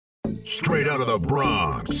Straight out of the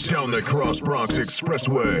Bronx, down the Cross Bronx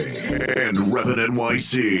Expressway, and reppin'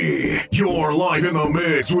 NYC. You're live in the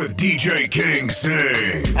mix with DJ King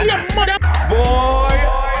Sing. Boy!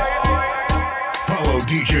 Follow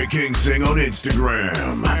DJ King Sing on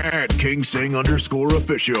Instagram at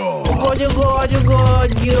KingSing_official.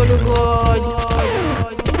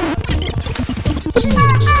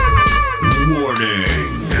 Warning.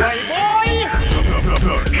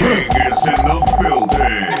 The King is in the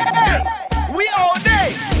building. We all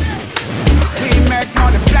day. We make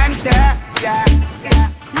money plenty, yeah.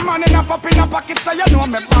 Money enough up in the pocket, so you know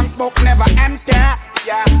me bank book never empty,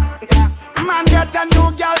 yeah. Man get a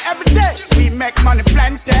new girl every day. We make money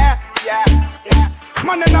plenty, yeah.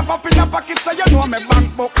 Money enough up in the pocket, so you know me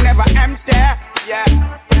bank book never empty, yeah.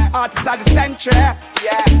 Artists of the century,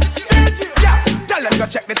 yeah. Tell them go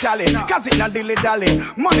check the tally, cause it not dilly-dally.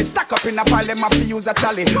 Money stack up in a pile, them have to use a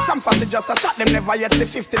trolley. Some fussy just a chat, them never yet see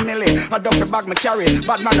 50 milli. A duffy bag me carry,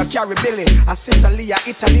 bad man no carry Billy. I Sicily,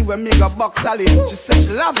 Italy, where me go buck Sally. She said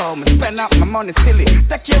she love how me spend up my money silly.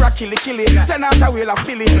 Take care of killy. Send out a wheel of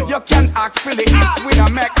Philly. You can ask Philly, if we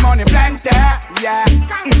don't make money plenty, yeah.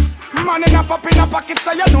 Money enough up in the pocket,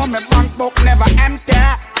 so you know me bank book never empty,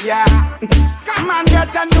 yeah. Man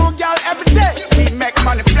get a new girl every day. We make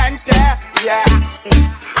money plenty, yeah.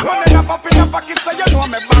 Money enough up in the pocket, so you know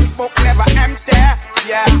me bank book never empty,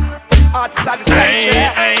 yeah. Artists of the century,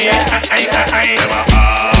 yeah. Them a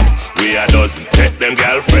half, we a dozen. Take them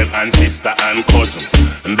girlfriend and sister and cousin.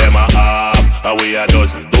 Them a half, and we a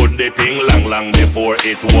dozen. Do the thing long before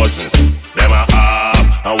it wasn't. Them a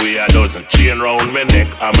half, and we a dozen. Chain round me neck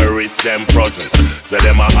and my wrist them frozen. So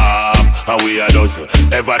them a half, and we a dozen.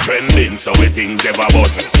 Ever trending, so we things ever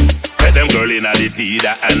buzzing. Let them girl in a the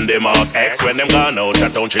Tida and them out X. When them gone out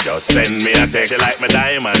of town, she just send me a text. She like my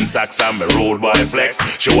diamond socks and my road boy flex.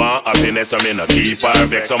 She want happiness, so me no keep her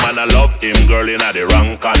vex. Some man I love him, girl in a the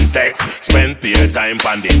wrong context. Spend peer time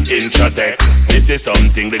on the intratech. This is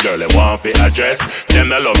something the girl them want fi address. Them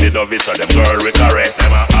no love the dovey, so them girl we caress.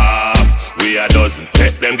 Them a half, we a dozen.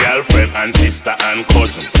 Take them girlfriend and sister and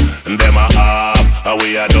cousin. Them a half, and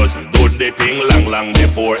we a dozen. Do the thing long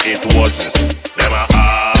before it wasn't. Them a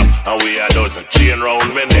half, and we a dozen. Chain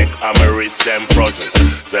round me neck and my wrist them frozen.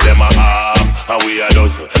 So them a half, and we a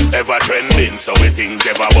dozen. Ever trending, so we things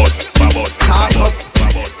ever buzzing.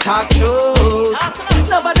 Talk truth.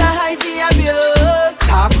 Nobody hide the abuse.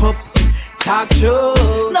 Talk up, talk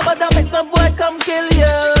truth. Nobody make the boy come kill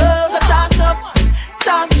you. So talk up,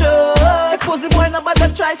 talk truth. Expose the boy, nobody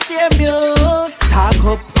try stay mute. Talk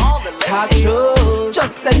up, talk truth.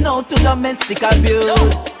 Just say no to domestic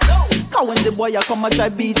abuse. Cause when the boy a come and try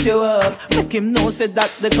beat you up, make him know say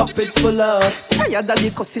that the cup is full up. Tired of the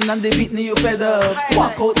cussing and the beating you fed up.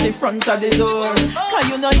 Walk out the front of the door. Cause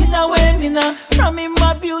you know in a way, me know. From him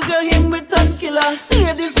abuse you, him with some killer.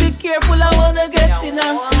 Ladies be careful, I wanna get in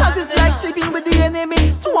her. Cause it's like sleeping with the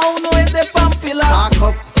enemy. So I don't know if they popular. Talk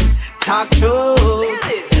up, talk truth.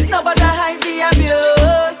 Nobody hide the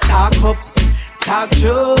abuse. Talk up, talk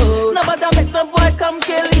truth. Nobody make the boy come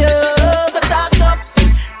kill you. So talk up,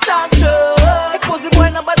 talk truth. Expose the boy,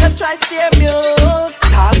 nobody try stay mute.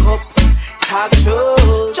 Talk up, talk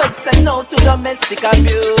truth. Just say no to domestic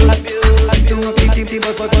abuse. Do a big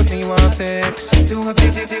but me want fix. Do a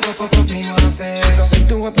big but me want fix.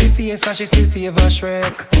 Do a big face and she still favor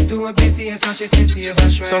Shrek. Do a big face and she still favor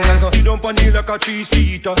Shrek. Some girl go hit up on you like a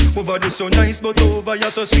 3-seater. Over there so nice but over you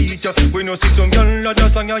so sweet. When you see some girl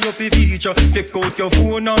that song you fi feature. Take out your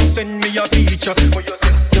phone and send me a picture. When you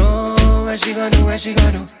say no, what she gonna do, what she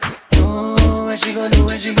gonna do? No, what she gonna do,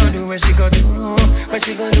 what she gonna do, what she gonna do? What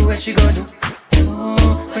she gonna do, what she gonna do? No,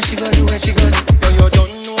 what she gonna do, what she gonna do? You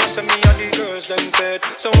don't know, say me and the girls them fed.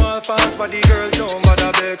 So I fast but the girl don't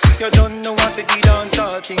bother vex. You don't know what city dance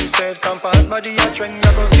all things said. From fast body a trend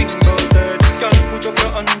I go single dead. Girl put up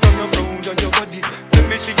your hand on your brown on your body. Let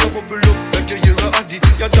me see you bubble up like you hear a addy.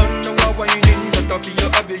 You don't know what whining but I feel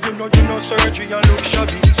your hobby. You know do no surgery and look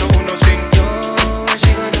shabby. So who no sing? No, what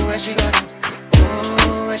she gonna do, what she gonna do?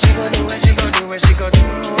 What she gonna do, what she gonna do, what she gonna do?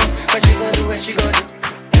 What she gonna do, what she gonna do?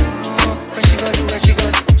 What she gonna do, what she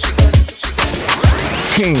gonna do?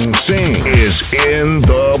 King Sing is in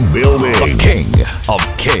the building. The King of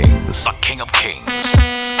Kings. The King of Kings.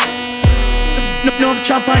 No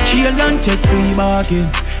chop and chill and take plea bargain.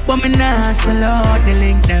 But me nah sell out the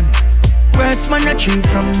link them. Worst man a tree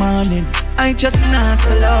from morning. I just nah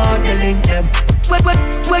sell out the link them.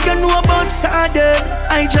 What you know about Sardin?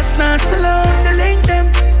 I just nah sell out the link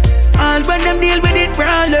them. All when them deal with it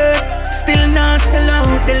brawler. Still nah sell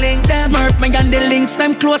out the link them. Smurf me and the links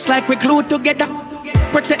them close like we glued together.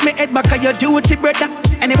 Protect me head back of your duty brother.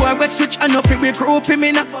 Any boy with switch and no free we group him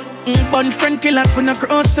in a bun friend killers when no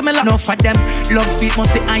cross similar. Enough of them love sweet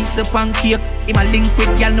must say ice up and cake. Him a link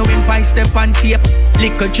with y'all know him vice step and tape.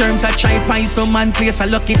 Liquor germs a try pie some man place. A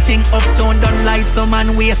lucky thing uptown don't lie some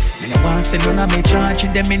man waste. Me no want say none of me charge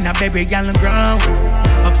them in a baby gal ground.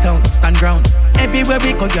 Uptown stand ground. Everywhere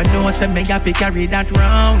we go you know say me have to carry that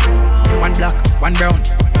round. One black, one brown.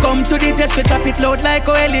 Come to the test we clap it loud like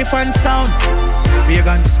a elephant sound.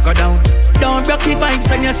 Vegans go down. Don't block the vibes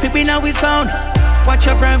and you see we now we sound. Watch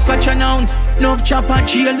your frames, watch your nouns. No chop and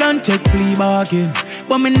jail and take plea bargain.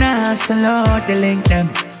 But me nah sell out the link them.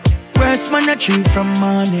 Worst man a tree from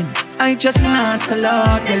morning. I just nah sell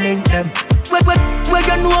out the link them. What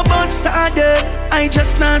you know about Saturday? I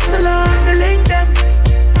just nah sell out the link them.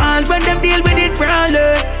 All when them deal with it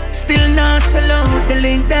brawler. Still nah sell out the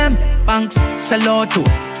link them. Banks sell out to,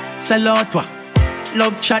 sell out to.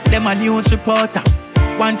 Love chat them a news reporter.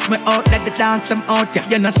 Once me out, let the dance them out, yeah.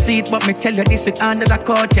 You not see it, but me tell you this is under the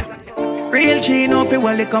court, yeah. Real G no fi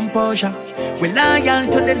well the composure. We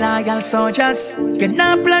loyal to the loyal soldiers. You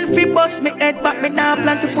not plan fi bust me head, but me not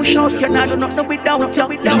plan fi push out. You not do nothing without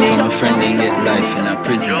you. You know my friend ain't get life in a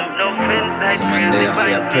prison. So man there for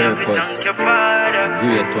a purpose. A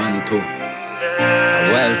great one too.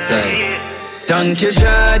 A wild side. Thank you,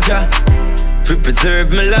 Jaja, for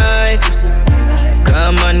preserve my life.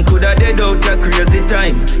 Come on, coulda dead out a crazy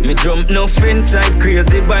time. Me jump no inside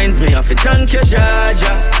crazy binds. Me have to thank you,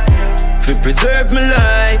 Jaja, for preserve my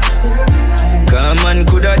life. Come on,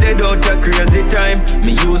 coulda dead out a crazy time.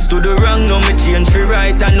 Me used to the wrong, now me change for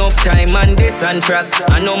right. Enough time and this and trust.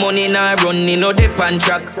 I no money nah run, me no dip on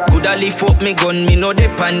track. Coulda lift up me gun, me no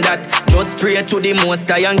dip on that. Just pray to the most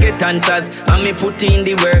high and get answers. And me put in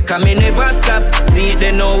the work and me never stop. See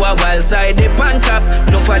they know a wild side they pan top.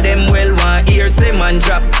 Enough of them well want hear say man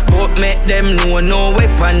drop. But make them know no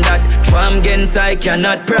weapon that. From against I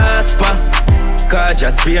cannot prosper. Cause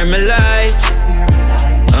just spare me life.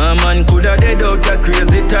 A man coulda dead out a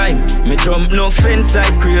crazy time. Me jump no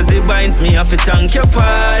inside crazy binds. Me have to thank your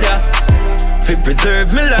father for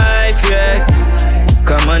preserve me life, yeah.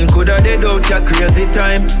 Come on, coulda dead out a crazy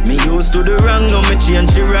time. Me used to the wrong, now me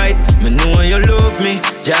change the right. Me know you love me,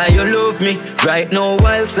 Jah you love me. Right now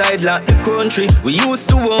wild side like the country. We used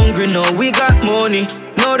to hungry, now we got money.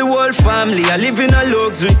 Now the whole family I live in a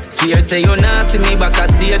luxury. Swear say you not see me back at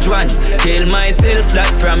stage one. Tell myself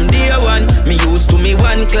that from day one. Me used to me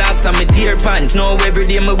one clocks and me tear pants. Now every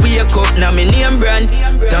day me wake up, now me name brand.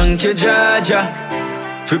 Thank you,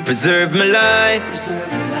 Jaja, for preserve my life.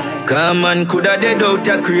 Come on, coulda dead out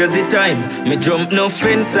a crazy time. Me jump no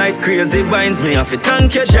inside crazy binds. Me have to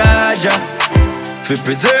thank you, Jaja, for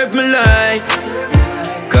preserve my life.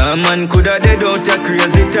 Come on, coulda dead out a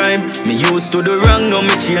crazy time. Me used to the wrong, now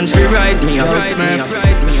me change for right. Me a right, me a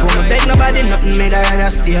right. Before me beg nobody nothing, me da rather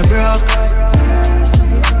stay broke.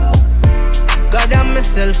 God and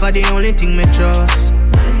myself are the only thing me trust.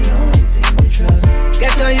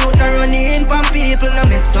 Get a youth na running from people, now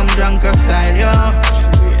make some drunker style, yo.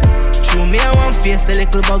 True me I want face a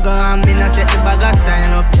little bugger and me not take the bagger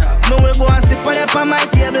style up. Me will go and sit on my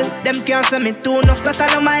table. Them can't say me too enough, that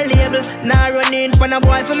all on my label. Now running for a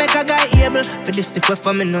boy for make a guy able. For this stick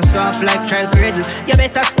for me no soft like child cradle. You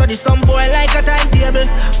better study some boy like a timetable.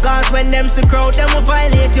 Cause when them see crowd, them will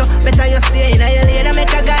violate you. Better you stay in your lane and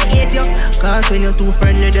make a guy hate you. Cause when you're too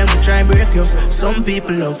friendly, them will try and break you. Some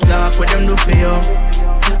people love talk, what them do for you.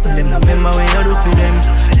 And them not remember when you do for them.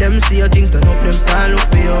 Them see you think turn up, them start look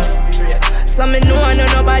for you. Some me know I know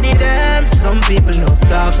nobody them. Some people love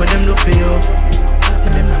talk what them do for you.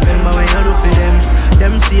 And them not remember when you do for them.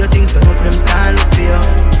 Them see you think turn up, them start look for you.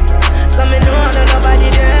 Some me know I know nobody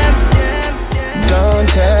them. Don't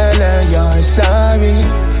tell her you're sorry,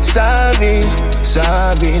 sorry,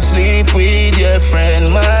 sorry. Sleep with your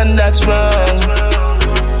friend, man, that's wrong.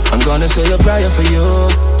 I'm gonna say a prayer for you.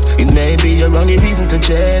 It may be your only reason to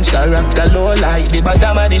change. Character low like the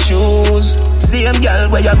bottom of the shoes. Same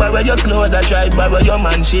girl where you borrow your clothes, I try borrow your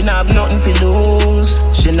man, she not have nothing to lose.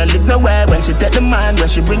 She not live nowhere when she take the man, where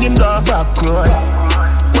she bring him go back road.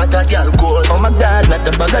 What a girl cold, oh my God, not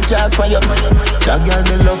a bag of jack for you. That girl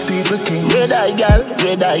they love people things. Red eye girl,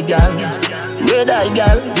 red eye girl, red eye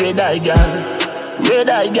girl, red eye girl, red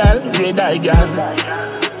eye girl, red eye girl.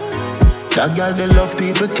 That girl they love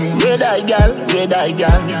people things. Red eye girl, red eye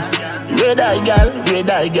girl, red eye girl, red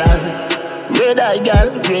eye girl, red eye girl,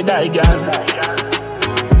 red eye girl.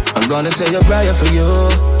 I'm gonna say a prayer for you.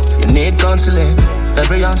 You need counseling,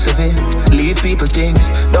 every ounce of it. Leave people things,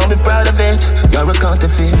 don't be proud of it. You're a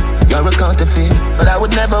counterfeit, you're a counterfeit. But I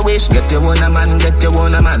would never wish. Get your one a man, get your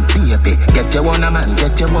one a man. Be a pig, get your one a man,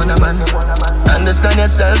 get your one a man. Understand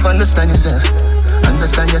yourself, understand yourself. And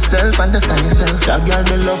Understand yourself. That girl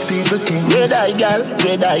me love people things. Red eye girl.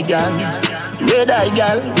 Red eye girl. Red eye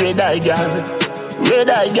girl. Red eye girl. Red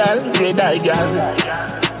eye girl. Red eye girl.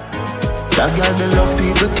 That girl me love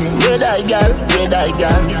people things. Red eye girl. Red eye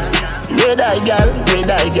girl. Red eye girl. Red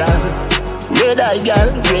eye girl. Red eye girl.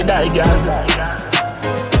 Red eye girl.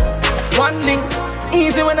 One link.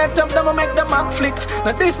 Easy when I tap them, I make the map flick.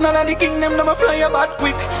 Now this none of the kingdom, them I fly about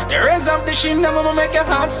quick. The raise of the shin, them I make your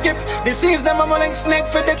heart skip. The seas, them I'm like snake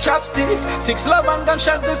for the chopstick. 6 love and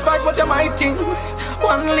gunshot despite what am I think.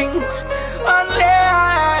 One link, one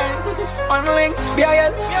line, one link.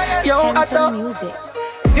 BIL, yo, I thought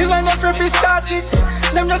it's when the free started.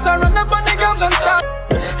 Them just a run up on the grounds and start.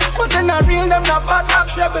 But they're not real, them not bad, not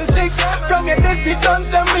treble 6. From your dusty guns,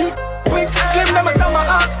 them in quick. Claim them a come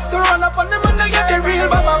out to run up on them and they get the real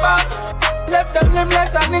baba back. Left them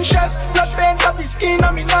limbless and in stress. Blood paint up his skin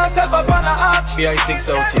and me not self a fan of art.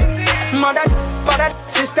 BI6 out here. Mother, father,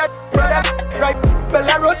 sister, brother, right.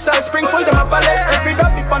 Bella roadside, Springfield, them a palette. Every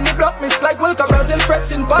dog be on the block, miss like Wilka, Brazil,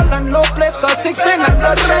 frets in ball and low place. Cause 6 pin and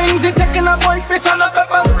blood rings. It taking a boy face on a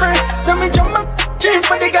pepper spray. Then me jump up, chain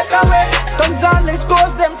for the getaway. Gonzales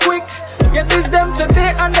goes them quick. Yeah, this them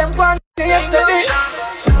today and them gone yesterday.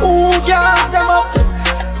 Ooh, gas them up.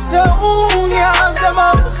 So ooh, gas them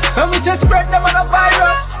up. And me say spread them on a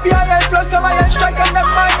virus. BIL plus some iron strike and them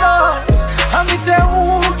minus. And me say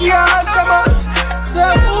ooh, gas them up. So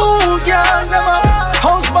ooh, gas them up.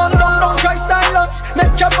 House band don't try stylus.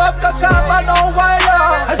 Make chop off cassava, no wild.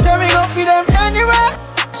 I say we gon' feed them anywhere.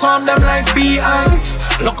 Some them like beehive.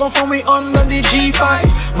 Looking for me under the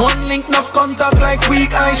G5. One link, enough contact like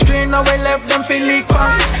weak eyes. Strain away left them feel leak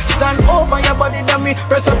pants. Stand over your body, then me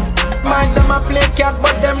press up. Minds them a play cat,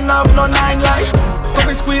 but them not have no 9 life. Come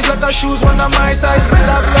me squeeze like a shoes, one of my size. But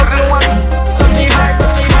I've loved no one. Turn me high.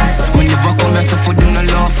 When you never come and stuff for them no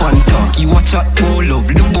laugh and talk. You watch out, oh love,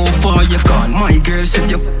 look how far you can. My girl set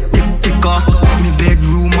your take off. Me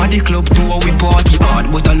bedroom or the club too, we party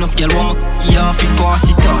hard. But enough girl want me off, it pass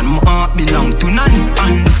it on. My heart belong to Nanny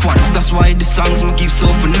and the fans. That's why the songs me give so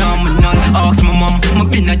phenomenal. Ask my mom, my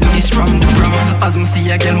been I do this from the prom. As me see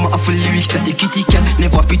a girl, my have lyrics that you kitty cat.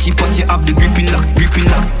 Never pitchy but you have the gripping lock.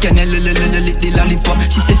 Can you lick the lollipop?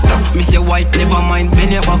 She say stop, me say white, never mind, bend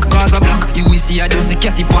your back, cause a black. You will see I do the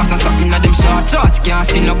catty pass and stop in a them shorts. Can't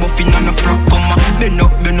see no buffing on the frock. Come on, bend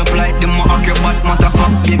up like them a acrobat. Matter fuck,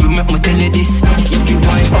 baby, make me tell you this. If you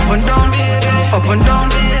wind up and down, up and down,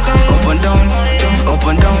 up and down, up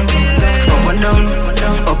and down, up and down,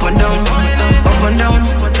 up and down, up and down, up and down,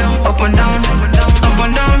 up and down, up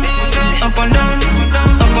and down, up and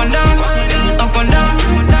down, up and down,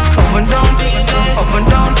 up and down, up and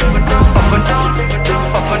down, up and down,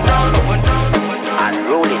 up and down, up and down.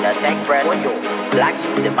 Unrolling a tech press. Black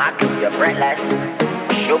suit, the mark, you're breathless.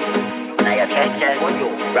 Shook, now your chest.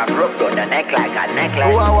 Wrap rope down your neck like a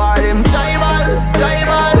necklace. Who are them tribal,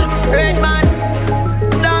 red man.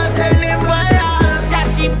 Don't sell him viral.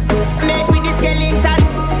 Jashi, make with the skeleton.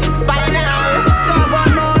 Final, cover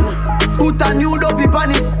man. Put a new dopey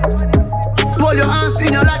pan it. Pull your hands,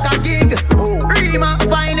 spin you like a gig. Rima,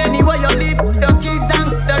 find anywhere you live. The kids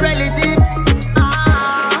and the relatives.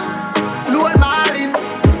 Loan balling,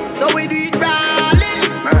 so we do it brawling.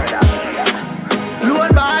 Murder.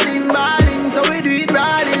 Loan balling, so we do it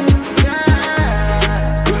brawling.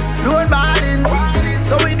 Loan balling,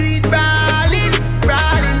 so we do it brawling.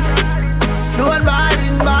 Loan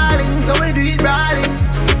balling, so we do it brawling.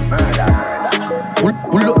 Murder.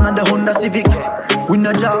 Pull up on the Honda Civic. We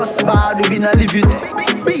no just bad, we been a live it.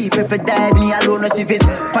 Beep if it dead, me alone no see it.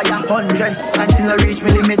 Fire 100, I still no reach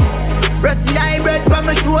me limit. Rusty hybrid from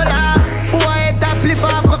my shoulder. Boy, it a flip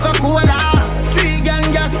off Coca-Cola. 3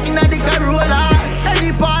 gang gas in a the Corolla.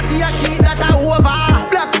 Any party I keep that a over.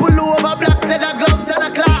 Black pullover, black leather gloves and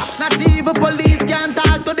a class. Not even police can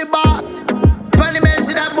talk to the boss. Parliament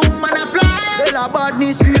with a boom and a flash. Tell a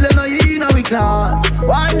badness feeling no you know we class.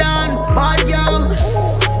 One down, bad young.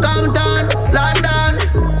 Compton, London,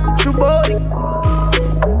 Shubodi.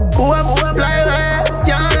 Boom, fly away,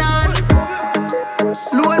 can't land.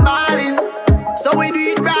 Loan balling, so we do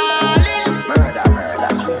it brawling. Murder.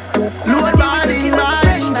 Loan balling,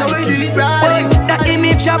 so we do it brawling. That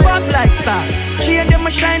image a bump like star. Chain them a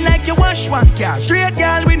shine like you wash one car. Straight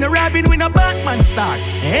girl with no Robin, with no Batman star.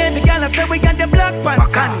 Every girl I say we got the Black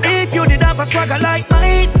Panther. If you did have a swagger like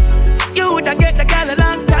mine, you woulda get the girl a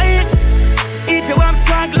long time. If you want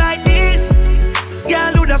swag like this,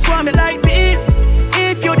 girl woulda swam me like this.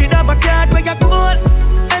 If you did have a card where you go,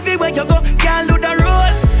 everywhere you go, girl woulda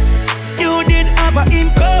roll. You did have a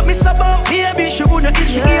income, Miss About, maybe she woulda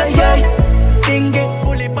itch me ear so. Thing get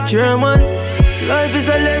fully back. German, life is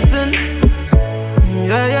a lesson.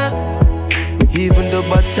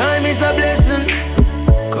 Time is a blessing.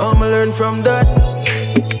 Come and learn from that.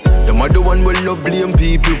 Them are the one will love blame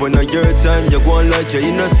people. When I your time, you go on like you're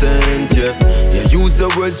innocent, yeah. You use the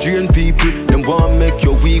words drain people. Them want make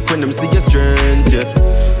you weak when them see your strength, yeah.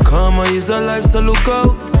 Karma is a life, so look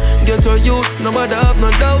out. Get your youth, nobody have no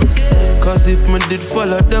doubt. Cause if me did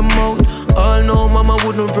follow them out, all know mama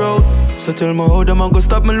wouldn't proud. So tell me how them a go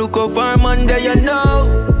stop me look out for Monday, you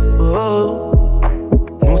know. Oh.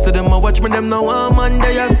 No say them a watch me, them no want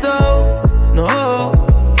Monday, you so. No.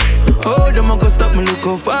 Oh, them a go stop me look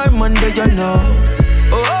out for Monday, you know.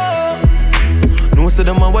 Oh. No say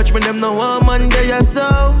them a watch me, them no want Monday, you so.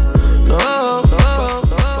 No.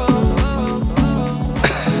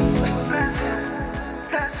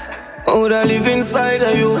 Oh, that live inside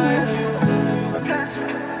of you.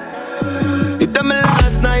 You tell me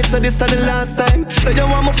last night, so this is the last time. Say you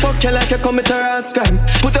want me fuck you like you commit a rash crime.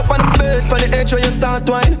 Put up on the bed, for the edge where you start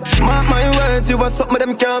wine. Mark my words, you are something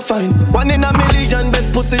them can't find. 1 in a million,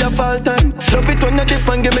 best pussy of all time. Love it when you dip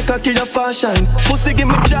and give me cocky your fashion. Pussy give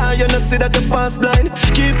me joy, you know see that you pass blind.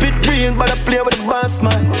 Keep it real, but I play with the boss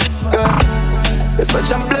man. It's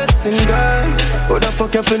such a blessing, girl. Who the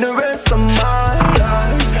fuck you for the rest of my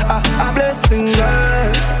life? A blessing,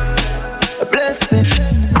 girl. A blessing,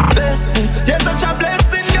 blessing. You're such a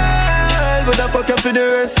blessing, girl. Who the fuck you for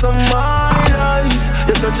the rest of my life?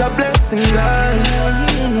 You're such a blessing, girl.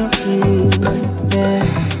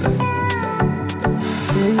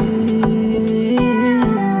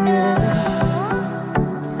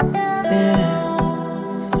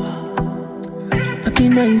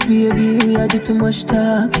 Nice baby, we are do too much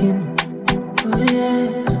talking. Oh yeah.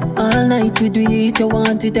 All night we do it, you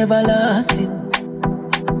want it everlasting.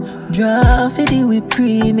 Draw for the whipped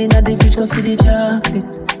cream, in the fridge go for the chocolate.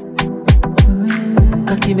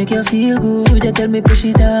 Cocky make you feel good, you tell me push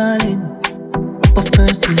it all in. But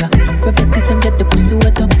first we are rub it and get the pussy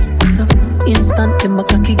wet up. Instant, then my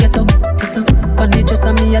cocky get up. On the dress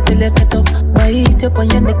and me I tell you set up. Bite up on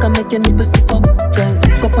your neck and make your nipples stiff up. Girl,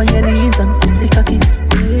 go up on your knees and suck the cocky.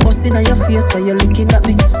 Bustin' on your face while you're looking at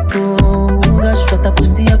me. Oh gosh, what a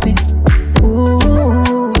pussy happy. Ooh,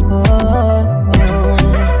 oh, oh.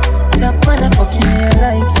 That motherfucking hair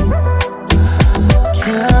like you.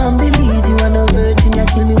 Can't believe you are no virgin, you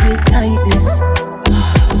kill me with tightness.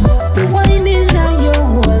 The wine in your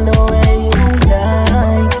wall, the way you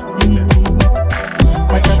like me.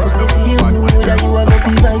 But that pussy feel good, that you are no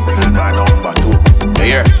precise. And I number 2.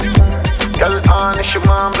 Here. Girl, on she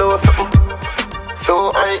want blow something. So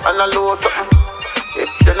high and a low something. If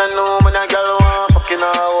you don't know when a girl want fucking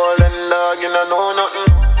a hole and dog, you don't know nothing.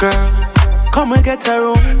 Girl, come and get a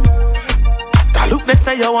room. That look they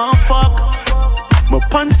say you want fuck. My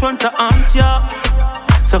pants front to aunt ya.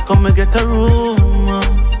 So come and get a room.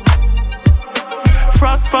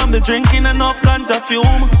 Frost from the drinking, enough ganja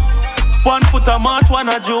fume. 1 foot a March, 1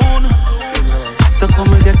 a June. So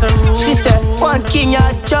come and get a room. She said, one king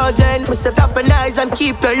you're chosen. Me set up an eyes and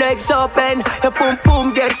keep your legs open. Your boom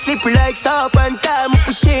boom get slippery like soap. And time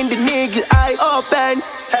pushing the niggle eye open.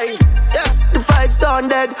 Hey, yeah, the vibes done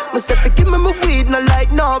dead. Me say, give me my weed, no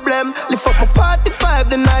light, no blame. Lift up my 45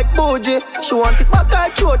 the night bougie. She want it back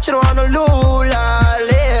her throat, she don't want no lula.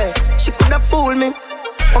 She coulda fooled me.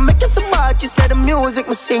 I make it so bad, she said the music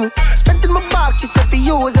me sing. Strength in my back, she said for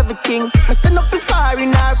use everything. Me stand up in fire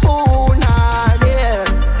in her pool, nah,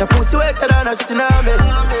 yeah. Your pussy wetter than a tsunami.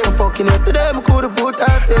 I'm fucking it today, me coulda put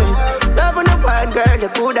out this. Never no wine, girl, you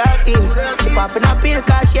could have this. She poppin' a pill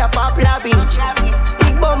cause she a popular bitch.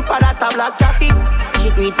 Big bumper that a black traffic. She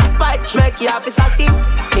do it for spite, she make you have a sassy.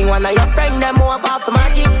 Think one of your friends, them move off for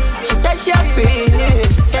magic. She said she a free,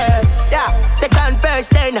 yeah, yeah. Second,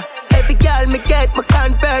 first, then every girl me get, me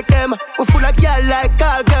convert them. We full of girl like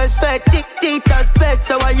all girls fed. Tick, teachers, pets,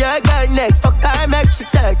 so why your girl next? Fuck her, make she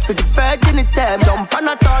search for the virginity. Jump on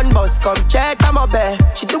a turn bus, come check on my bed.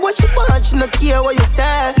 She do what she want, she no care what you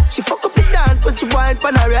say. She fuck up the dance, but she wind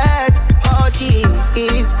on her head.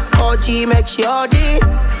 OG make she OD.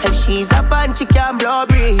 If she's a fan, she can blow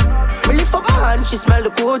breeze. Me lift up my hand, she smell the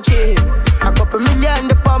Gucci. A couple million,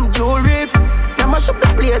 the pump jewelry. Now mash up the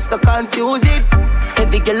place, don't confuse it.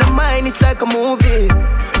 Every girl of mine, it's like a movie.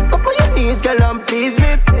 Up on your knees, girl, and please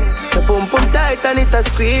me. Your pum pum tight and it a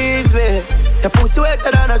squeeze me. Your pussy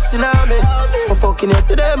wetter than a tsunami. I'm fucking it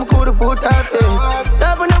today, me coulda put her face.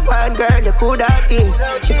 Never no one girl, you coulda this.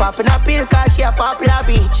 She poppin' a pill cause she a popular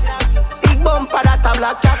bitch. Big bumper that a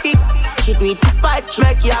black traffic. She do it for spite, she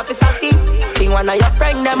make you have a sassy. Think one of your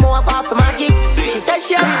friends, them move off for magic. She said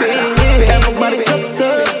she a free. Everybody cups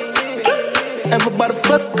up. Everybody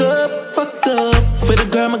fucked up. For the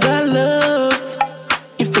girl my God loves.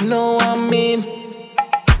 If you know what I mean.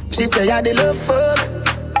 She say I the love fuck.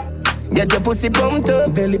 Get your pussy pumped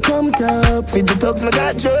up, belly pumped up. Feed the thugs, me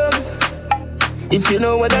got drugs. If you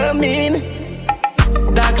know what I mean.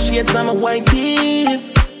 Dark shades on my white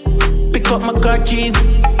tees. Pick up my car keys.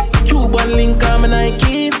 Cuban link on my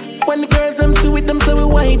Nikes. When the girls them see with them, so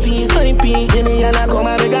we whitey, high pee. See me and I come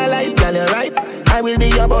and make a light, girl, you're right. I will be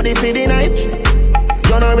your body for the night.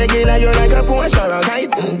 You're not regular, you're like a Porsche or a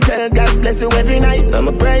kite. Tell God bless you every night, I'm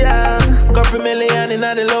a prayer. Couple million in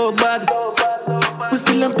the low bag. We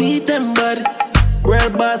still don't beat them, bud. Real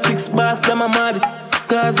boss, 6 boss, them a mad.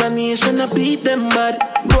 Cause a nation a beat them, bud.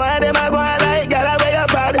 Boy, them a go like, gala where you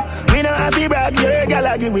bad. We don't have to brag, you're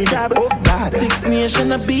gala give we job. Oh God, 6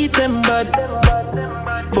 nation a beat them, bud.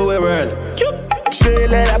 For we world. Straight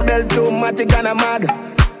leather belt, automatic and a mag.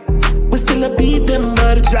 We still a beat them,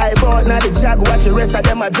 bud. Drive out now the jag, watch the rest of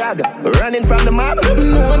them a jag. Running from the mob.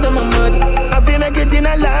 No them a mad. I feel make it in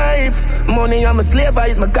a life. Money I'm a slave,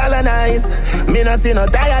 I eat my colonize. Me no see no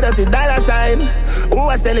tired, I see dollar sign. Who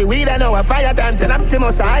I sell it weed, I know a fire time. Ten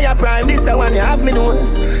Optimus, a higher prime. This a one you have me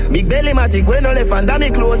nose. Big belly matic, when no left and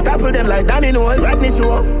dummy clothes. Topple them like dominoes. Rodney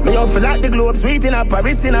show. Me off like the globe. Sweet in a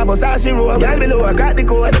Paris in a Versace robe. Girl below, I got the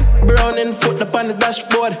code. Brown in foot up on the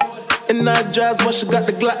dashboard. In that jazz, when she got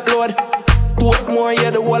the Glock load. Portmore,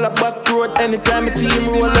 yeah, the wall of back road. Anytime the team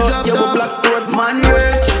roll out, yeah, we black road. Man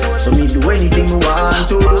rich, so me do anything me want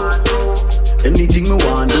to. Anything me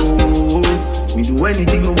want to. Me do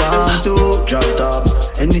anything me want to. Drop top,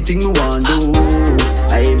 anything me want to.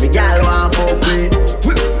 Every gal want fuck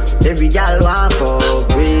with. Every gal want fuck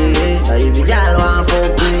with. Every gal want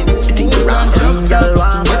fuck with. You think you wrong, every gal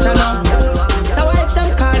want fuck with. So why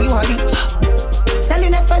some call you a bitch?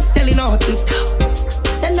 Selling it for selling out it.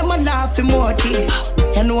 Send them a laugh for more tea.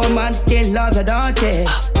 You know a man still love her, don't they?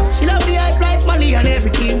 She love the hype life, money and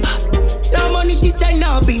everything. No money, she say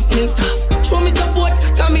no business. Show me support,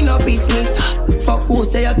 got me no business. Fuck who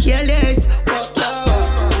say you're careless. Fuck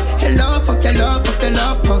you. You love, fuck, you love, fuck, you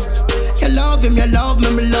love, fuck. You love him, you love me,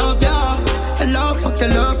 me love ya. You love, fuck, you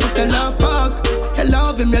love, fuck, you love, fuck. You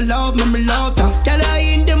love him, you love me, me love ya. Girl, I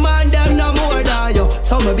in demand, them no more than you.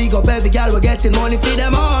 So me big up every girl, we getting money for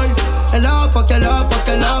them all. You love, fuck, you love, fuck,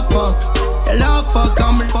 you love, fuck. You love, fuck,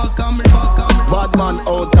 come, fuck, come, fuck, come. Bad man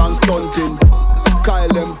out and stunting. Kyle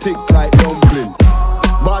them tick like dumpling.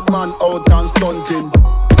 Bad man out and stunting.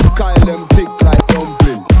 Kyle them tick like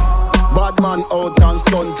dumpling. Bad man out and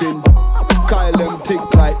stunting. Kyle them tick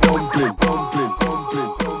like dumpling. Dumpling,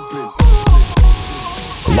 dumpling, dumpling.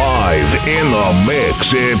 Live in the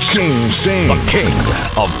mix, it's King Sing. The King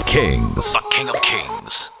of Kings. The King of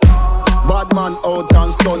Kings. Bad man out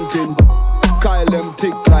and stunting. Kyle them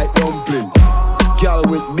tick like dumpling. Girl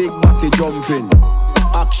with big body jumping.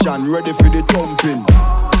 Action ready for the thumping.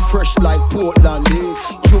 Fresh like Portland, eh?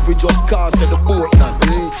 Juvie just cast at the Portland,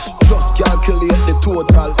 eh? Just calculate the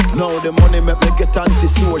total. Now the money make me get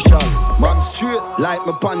antisocial. Man straight like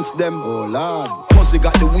my pants them. Oh Lord, cause they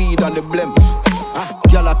got the weed and the blem.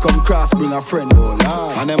 Girl I come cross bring a friend. Oh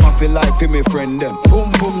Lord, and them I feel like for me friend them.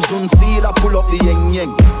 Boom boom soon see that pull up the yeng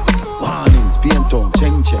yeng. Warnings, paint town,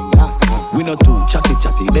 cheng cheng. We not too chatty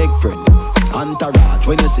chatty big friend. Entourage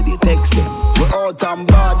when you see the text them. We out and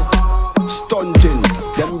bad, stunting.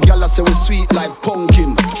 Them gyal say we sweet like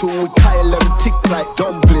pumpkin. True we Kyle them thick like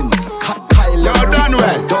dumpling. Kyle them thick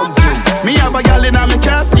like dumpling. Me have a gyal inna me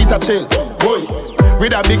car seat a chill. Boy,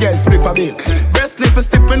 with a big ass spliff a bill. Breast sniff a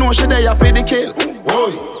stiff, me know she there for the kill.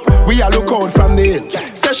 Boy, we a look out from the hill.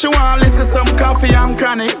 Say she want listen some coffee and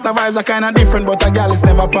chronics. The vibes are kinda different, but a gyal is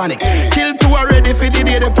never panic. Kill two already for the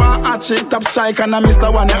day they pan hot chick. Top strike and I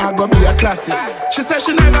Mr. One I go be a classic. She said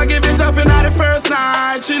she never give it up in the first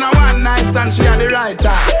night. She know one night stand she had the right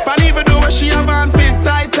time. But even though she have on fit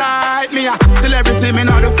tight tight, me a celebrity, me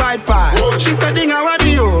know the fight. She said ding what do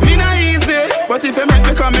you? Me not easy, but if you make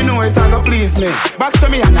me come, me know it I go please me. Back to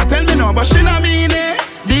me and I tell me no, but she not mean it.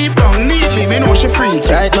 Deep down, neatly, me know she free.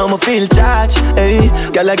 Right now, me feel charged, ayy.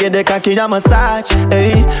 Girl, I get the cocky and massage,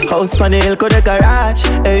 ayy. House pan the hill, go the garage,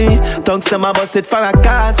 ayy. Tongues them a bust it for a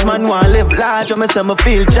cast. Man, want live large, when me say me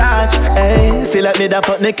feel charged, ayy. Feel like me da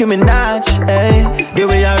fuck Nicki Minaj, ayy. Give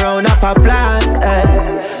me a round of applause,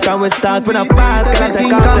 ayy. Can we start with a pass? Can I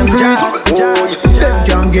take off them jazz? Them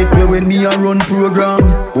can't get me when me a run program.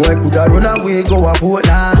 Boy, coulda run away, go a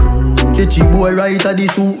Portland. Catchy boy right at the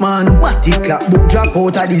soup man. Matty clap book drop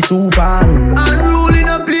out of the soup man. Unruly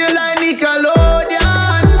no play like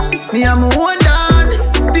Nickelodeon. Me a my own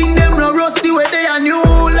dan. Think them no rusty where they a new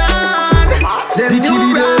land. Them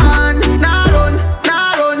new brand. Nah run,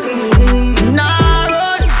 nah run, nah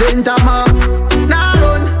run. St. Thomas. Nah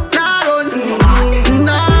run, nah run,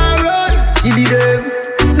 nah run. Give it them.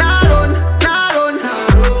 Nah run, nah run,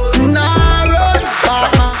 nah run.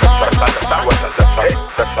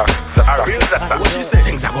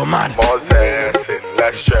 go mad. More zessing,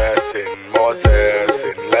 less stressing. More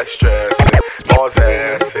zessing, less stressing. More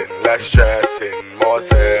zessing, less stressing. More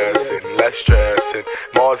zessing, less stressing.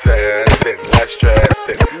 More zessing, less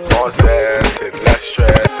stressing. More zessing, less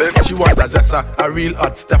stressing. She want a zessa, a real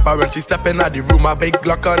hot stepper. When she step in the room, a big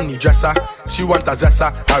Glock on the dresser. She want a zessa,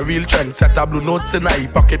 a real trendsetter. Blue notes in her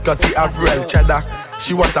pocket cause he have real cheddar.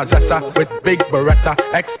 She want a zessa with big Beretta,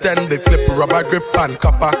 extended clip, rubber grip and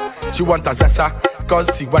copper. She want a zessa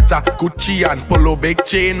cause she wetter, Gucci and polo, big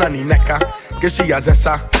chain on the necker. Cause she a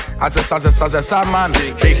zessa, man.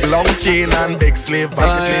 Big long chain and big slave,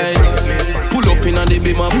 Pull up in on the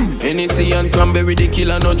beam up, Hennessy and cranberry, the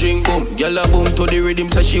killer no drink boom. Girl a boom to the rhythm,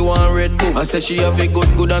 say she want red boom. I say she have a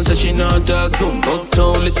good and say she not talk soon.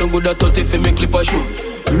 Uptown listen good at 30 for me clip a shoe.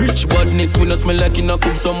 Rich badness, we no smell like in a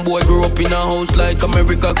coop. Some boy grew up in a house like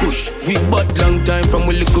America Kush. We bad long time from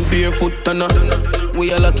we little barefoot and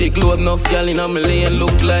we all a kick load enough gal in a million.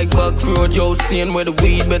 Look like back road, yo, seeing where the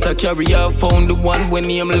weed better carry half pound. The one when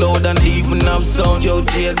name loud and even have sound. Yo,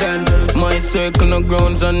 Jagan, my circle no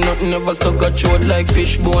grounds and nothing ever stuck a throat like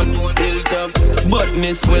fishbone. Hilltop,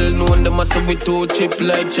 badness well known. The muscle with two chip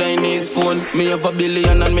like Chinese phone. Me have a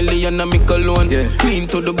billion and million and me cologne. Yeah. Clean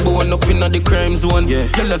to the bone up in the crime zone. Yeah.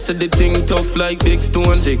 Girl, I said the thing tough like big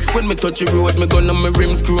stone. 6. When me touch the road, me gun on my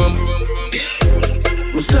rims chrome.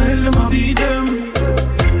 My style, them a be them.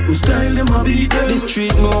 My style, them a be them. This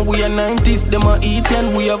street, no, we are 90s, them a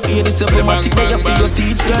E10. We have 87, matic, they have to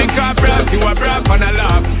teach them. Because brave, you a brave and a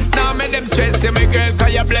laugh. Now make them stress you, my girl,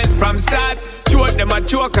 cause you blessed from start. Choke them a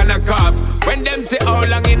choke and a cough. When them say how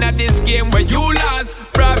long in a this game where you lost.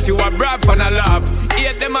 Brave, you a brave and a laugh.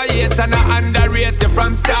 Hate them a hate and a underrate you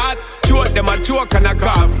from start. Choke them a choke and a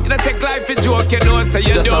cough. You don't take life a joke, you know, so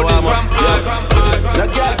you do this from us. The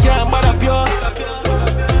girl can't bad up you.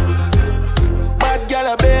 Bad girl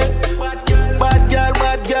a bit. Bad girl,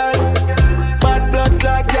 bad girl. Bad blood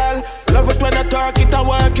like girl. Love it when I talk it and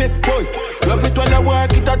work it, boy. Love it when I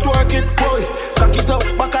work it and twerk it, boy. Cock it up,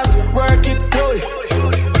 backers, work it, boy.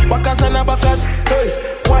 Backers and a backers, boy.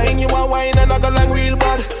 Wine you a wine and I go long real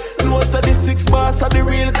bad. Close to the 6 bars of the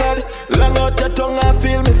real God. Long out your tongue and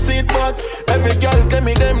feel me seat back. Every girl tell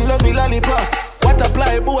me them love me lollipop. What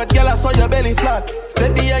apply boat, girl I saw your belly flat.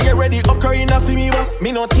 Steady are you ready, occurring for me ba.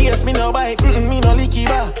 Me no tears, me no bite, me no leaky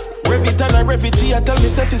ba. Rev it and a refugee, I tell me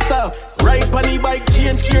selfie stop. Ride on the bike,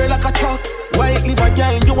 change gear like a truck. White liver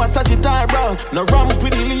girl, you a Sagittarius brows. No ramp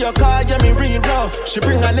with the Leo car, yeah me real rough. She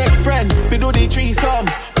bring her next friend, fi do the threesome.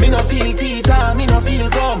 Me no feel teeth, me no feel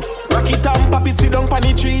gum. Rock it and pop it, sit down pon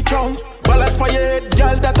the tree trunk. Balance for your head,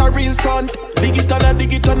 girl, that a real stunt. Dig it and a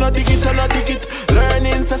dig it and a dig it and a dig it.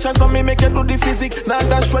 Learning sessions so me make you do the physics. Now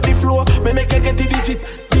dash for the flow, me make you get the digit.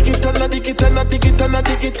 Dig it and a dig it and a dig it and a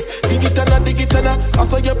dig it. Dig it and a dig it and a. I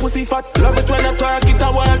saw your pussy fat. Love it when I twerk it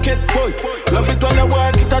and work it, boy. Love it when I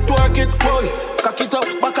work it and twerk it, boy. Cock it up,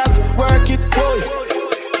 backers, work it, boy.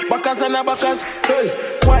 Backers and a backers, hey.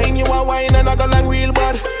 Wine you a wine and I go long real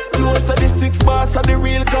bad. Close to the 6 bars of the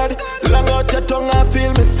real God. Long out your tongue and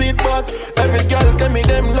feel me seat back. Every girl tell me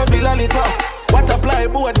them love me lollipop. What apply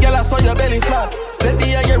boat, girl I saw your belly flat.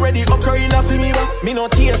 Steady are you ready, occurring for me ba. Me no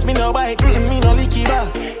tears, me no bite, me no leaky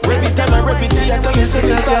ba. Every time a refugee I tell me say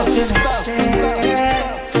stop.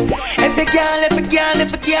 Every girl,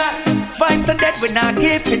 vibes are dead, we not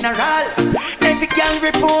give funeral. Every girl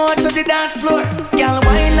report to the dance floor. Girl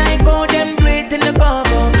wine like all them do it in the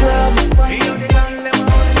go-go club.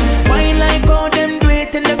 Wine like all them do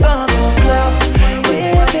it in the go-go club.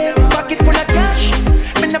 Baby, pocket full of cash,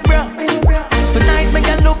 me no broke. Tonight me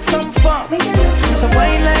can look some fun. So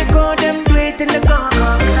wine like all them do it in the go-go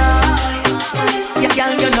club. Yeah,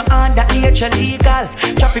 girl, you know underage illegal.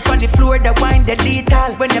 Drop it on the floor, the wine, the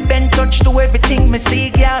lethal. When the bend touch to everything, me see,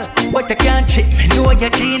 girl. But you can't cheat, me know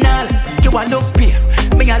you're genial. You a look beer,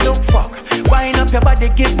 me a look fuck. Wine up your body,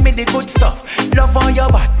 give me the good stuff. Love on your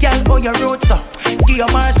back, girl, on your roots up. Give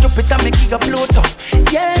your Mars, drop it and make you float up.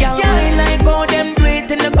 Yes, girl, wine like all them do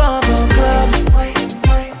it in the go-go club.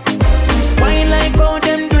 Wine like all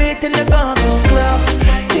them do it in the go-go club.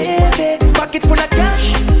 Baby, pocket full of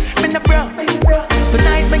cash, me no broke.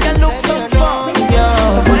 Tonight me can look so fun.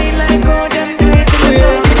 So wine like all them do it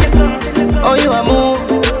in the go-go. Oh, you a move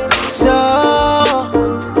so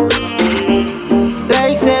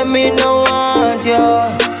like say me no want you.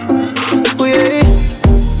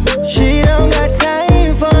 She don't got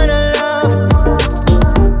time for the love.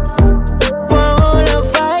 Wanna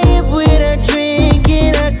vibe with a drink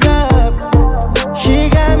in a cup. She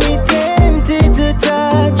got me tempted to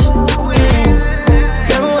touch.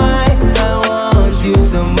 Tell me why I want you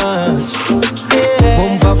so much. Yeah.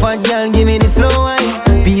 Bumper fat girl, give me the slow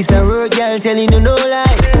wine. Piece of road girl, telling you no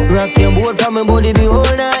lie. Rock your boat for my body the whole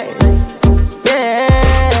night.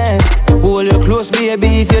 Yeah. Hold you close,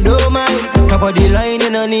 baby, if you don't mind. Top of the line, you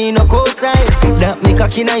don't need no cosign. That me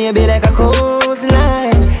cocky now, you be like a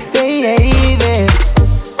coastline. Baby,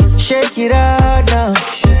 shake it out now.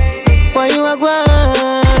 Why you a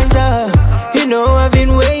guanza? You know I've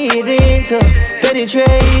been waiting to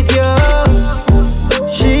penetrate you.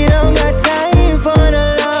 She don't got time for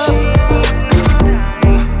the love.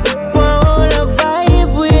 Want a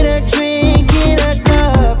vibe with a drink in a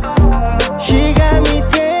cup. She got me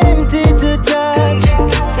tempted to touch.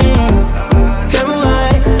 Tell me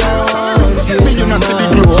why I want you so much.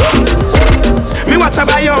 Me watch her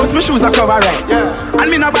buy house, me shoes are cover right. And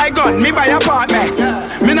me no buy gun, me buy apartment.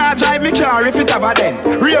 Me nah drive me car if it have a dent.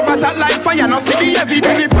 Ravers at life fire, no see the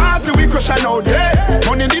evidence. Me party we crush and out there.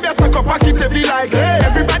 Money need a stack up pocket heavy like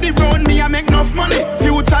everybody round me I make enough money.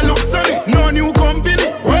 Future looks sunny, no new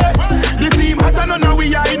company. The team hotter no now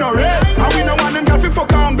we are in a red. And we no want them girl fi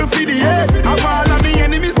fuck humble for the air. Have all of me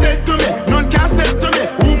enemies dead to me, none can step to me.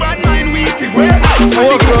 Who bad mind we see where?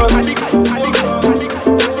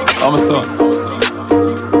 I'm a son.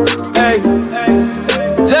 Hey,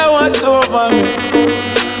 Jay watch over me.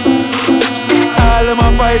 All of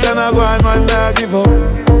my fight and I go and man I give up.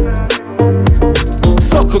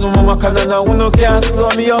 Suck on my canana, who no can't slow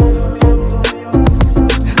me up.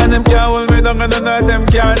 And them can't hold me down and none of them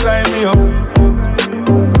can't tie me up.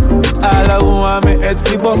 All I want me head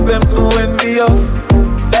fi bust them too envious.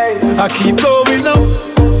 Hey, I keep going up,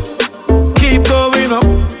 keep going up.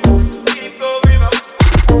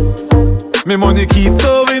 Me money keep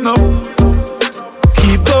going up,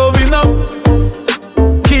 keep going up,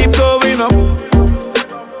 keep going up.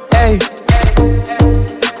 Hey,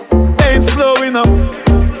 ain't flowing up.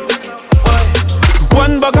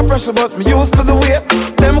 One bag of pressure, but me used to the weight.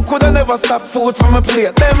 Them coulda never stop food from my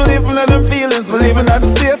plate. Them living in them feelings, believing in the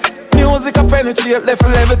states. Music a penetrate, left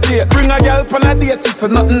levitate. Bring a girl on a date, she say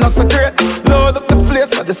nothing not so great. Load up the place,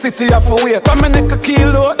 for the city have to wait. But my neck a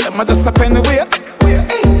kilo, them a just a penny weight.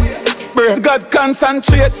 God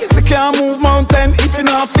concentrate, yes I can't move mountain if you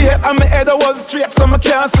not fear. And my head a wall straight so I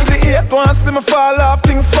can't see the eight. Once see me fall off,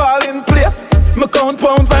 things fall in place. Me count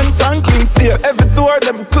pounds and Franklin face. Every door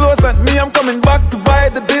them close and me I'm coming back to buy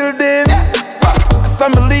the building. So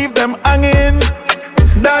me leave them hanging,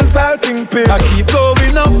 dance all thing pay. I keep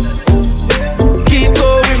going up, keep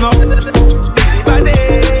going up. Everybody,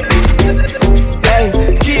 hey,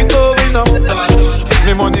 keep going up.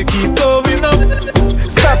 Me money keep going up.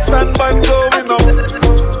 Stacks and bands going up.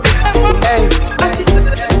 Hey,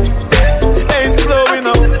 ain't slowing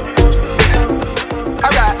up.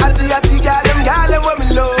 Alright, atty, girl, them what me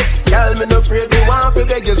love. Girl, me no afraid, me want fi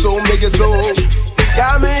beg you so, beg you so.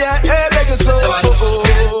 Girl, me yeah, hey, beg you so.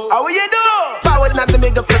 How you do? Forward not to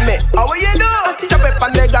make up for me. How you do? Chop it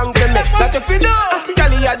on the gang to me. Not if you do.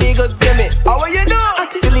 Girl, you dig good to me. How you do?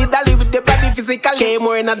 Dilly dally with the body physical. Came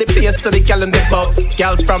more in the place to the girl in the boat.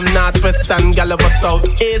 Girl from northwest and girl over south.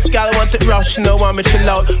 East girl want it rough, she no want me chill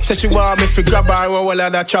out. Say she want me fi grab her and all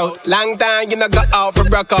of that trout. Long time you no got out for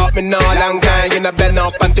broke out me no. Long time you no bend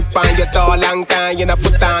up and tip on your toe. Long time you no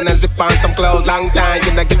put on and zip on some clothes. Long time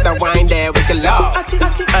you no get the wine there with your love.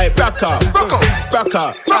 Hey, broke out, broke out, broke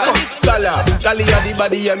out, dollar, dolly of the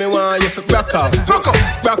body and me want you fi broke out, broke out,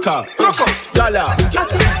 broke out, dollar.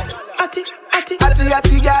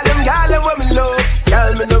 Atty, girl, them what me love.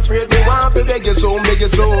 Girl, me no afraid, me want fi beg you so, beg you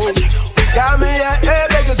so. Girl, me yeah, hey,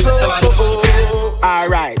 beg you so.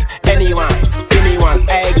 Alright, anyone, give me one.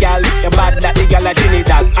 Hey, girl, you bad that the girl a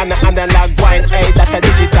Trinidad. And a analog wine, hey, that a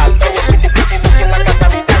digital.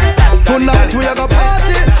 Tonight we a go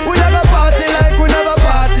party, we a go party like we never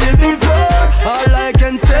party before. All I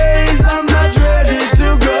can say is I'm not ready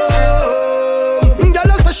to go.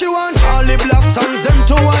 Girl, say she want Charlie Black songs, them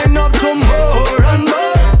to wind up to more and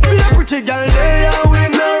more. Be a pretty girl, they are we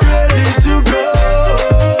not ready to go.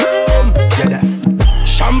 Yeah, deaf.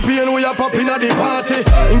 Champagne we a pop in at the party.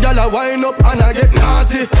 Girl a wind up and I get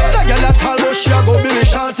naughty. The girl a tall but she a go be me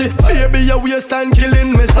shorty. Baby your waist and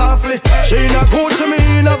killing me softly. She in a Gucci, me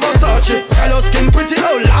in a Versace. Girl your skin pretty,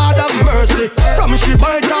 oh Lord have mercy. From she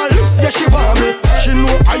bite her lips, yeah she want me. She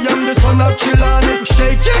know I am the son of Chilani.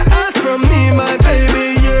 Shake your ass from me my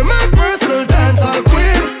baby. You're my personal dancehall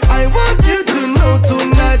queen. I want you to know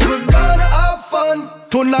tonight we're gonna have fun.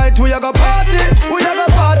 Tonight we a go party, we a go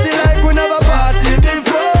party like we never party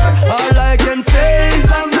before. All I can say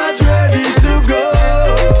is I'm not ready to go.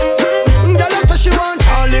 Girl say she want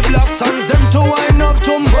Charlie Black songs, them to wind up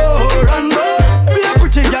to more and more. Be a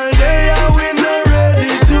pretty girl, they are we not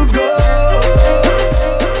ready to go.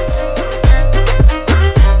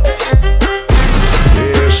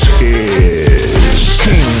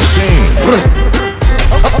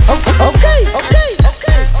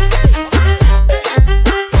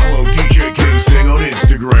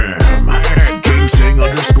 Instagram at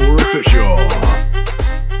KingSing_official.